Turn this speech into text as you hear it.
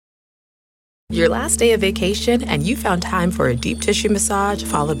Your last day of vacation and you found time for a deep tissue massage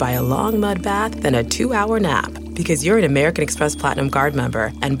followed by a long mud bath, then a 2-hour nap. Because you're an American Express Platinum Card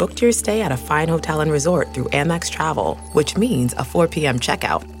member and booked your stay at a fine hotel and resort through Amex Travel, which means a 4 p.m.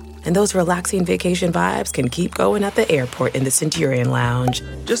 checkout. And those relaxing vacation vibes can keep going at the airport in the Centurion Lounge.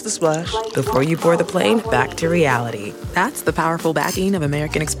 Just a splash. Before you board the plane, back to reality. That's the powerful backing of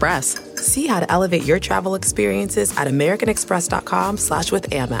American Express. See how to elevate your travel experiences at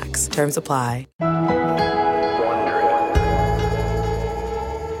americanexpress.com/withAmex. Terms apply.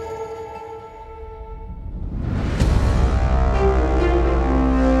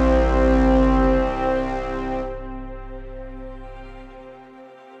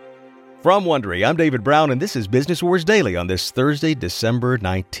 From Wondery, I'm David Brown, and this is Business Wars Daily on this Thursday, December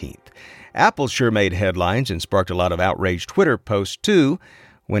 19th. Apple sure made headlines and sparked a lot of outraged Twitter posts, too,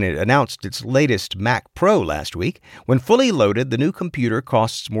 when it announced its latest Mac Pro last week. When fully loaded, the new computer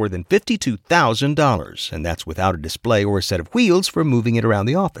costs more than $52,000, and that's without a display or a set of wheels for moving it around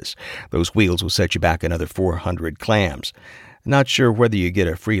the office. Those wheels will set you back another 400 clams. Not sure whether you get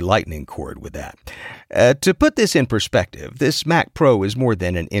a free lightning cord with that. To put this in perspective, this Mac Pro is more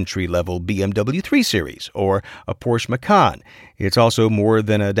than an entry-level BMW 3 Series or a Porsche Macan. It's also more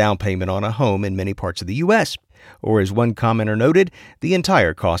than a down payment on a home in many parts of the U.S., or as one commenter noted, the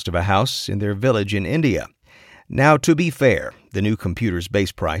entire cost of a house in their village in India. Now, to be fair, the new computer's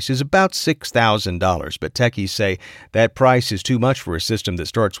base price is about $6,000, but techies say that price is too much for a system that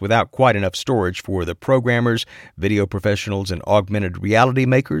starts without quite enough storage for the programmers, video professionals, and augmented reality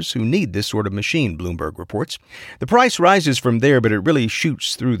makers who need this sort of machine, Bloomberg reports. The price rises from there, but it really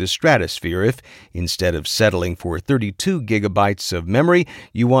shoots through the stratosphere if, instead of settling for 32 gigabytes of memory,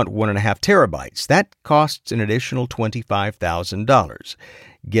 you want 1.5 terabytes. That costs an additional $25,000.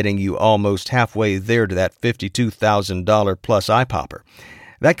 Getting you almost halfway there to that $52,000 plus eye-popper.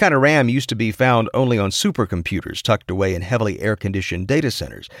 That kind of RAM used to be found only on supercomputers tucked away in heavily air-conditioned data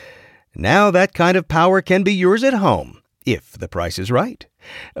centers. Now that kind of power can be yours at home, if the price is right.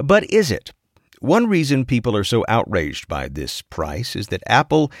 But is it? One reason people are so outraged by this price is that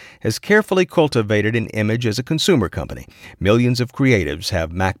Apple has carefully cultivated an image as a consumer company. Millions of creatives have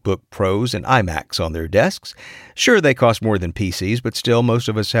MacBook Pros and iMacs on their desks. Sure, they cost more than PCs, but still most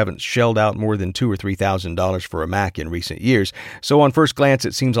of us haven't shelled out more than $2,000 or $3,000 for a Mac in recent years. So on first glance,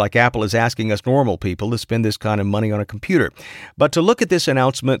 it seems like Apple is asking us normal people to spend this kind of money on a computer. But to look at this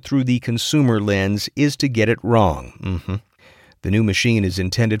announcement through the consumer lens is to get it wrong. The new machine is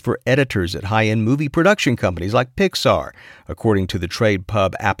intended for editors at high-end movie production companies like Pixar, according to the trade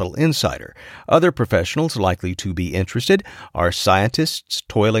pub Apple Insider. Other professionals likely to be interested are scientists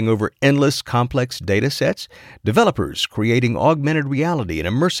toiling over endless complex data sets, developers creating augmented reality and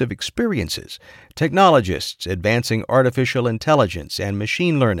immersive experiences, technologists advancing artificial intelligence and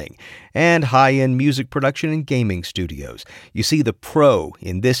machine learning, and high-end music production and gaming studios. You see, the pro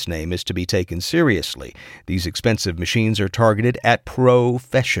in this name is to be taken seriously. These expensive machines are targeted at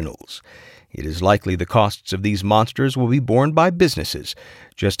professionals. It is likely the costs of these monsters will be borne by businesses,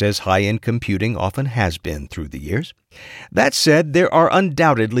 just as high-end computing often has been through the years. That said, there are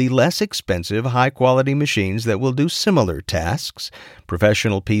undoubtedly less expensive, high-quality machines that will do similar tasks.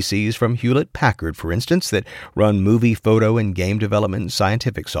 Professional PCs from Hewlett-Packard, for instance, that run movie, photo, and game development and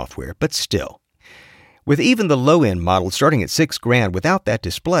scientific software. But still, with even the low-end model starting at $6,000 without that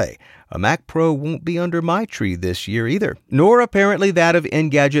display, a Mac Pro won't be under my tree this year either, nor apparently that of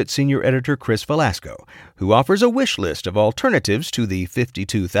Engadget senior editor Chris Velasco, who offers a wish list of alternatives to the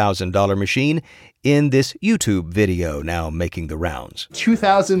 $52,000 machine in this YouTube video now making the rounds.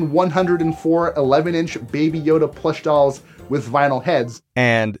 2,104 11-inch Baby Yoda plush dolls with vinyl heads.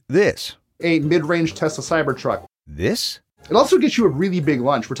 And this. A mid-range Tesla Cybertruck. This? It also gets you a really big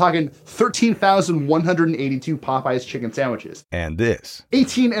lunch. We're talking 13,182 Popeyes chicken sandwiches. And this.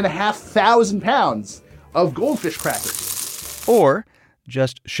 18,500 pounds of goldfish crackers. Or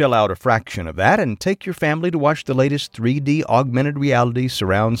just shell out a fraction of that and take your family to watch the latest 3D augmented reality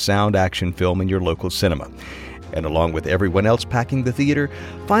surround sound action film in your local cinema. And along with everyone else packing the theater,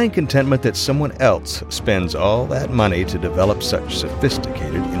 find contentment that someone else spends all that money to develop such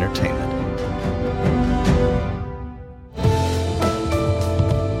sophisticated entertainment.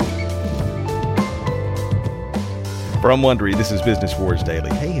 From Wondery, this is Business Wars Daily.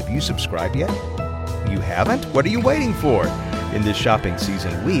 Hey, have you subscribed yet? You haven't? What are you waiting for? In this shopping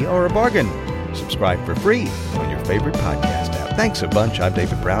season, we are a bargain. Subscribe for free on your favorite podcast app. Thanks a bunch. I'm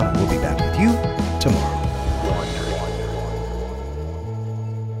David Brown. We'll be back with you tomorrow.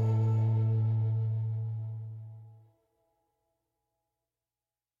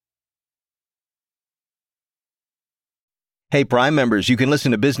 Hey, Prime members, you can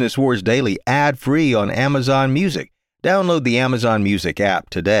listen to Business Wars Daily ad-free on Amazon Music. Download the Amazon Music app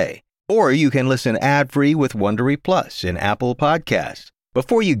today. Or you can listen ad-free with Wondery Plus in Apple Podcasts.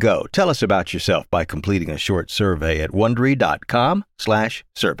 Before you go, tell us about yourself by completing a short survey at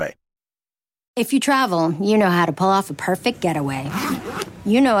Wondery.com/survey. If you travel, you know how to pull off a perfect getaway.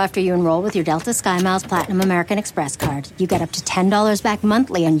 You know after you enroll with your Delta SkyMiles Platinum American Express card, you get up to $10 back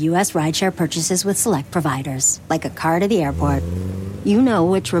monthly on U.S. rideshare purchases with select providers, like a car to the airport. You know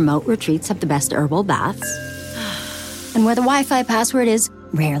which remote retreats have the best herbal baths, and where the Wi-Fi password is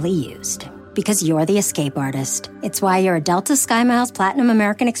rarely used. Because you're the escape artist. It's why you're a Delta SkyMiles Platinum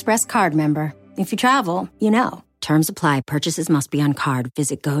American Express card member. If you travel, you know. Terms apply. Purchases must be on card.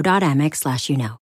 Visit go.amex/you know.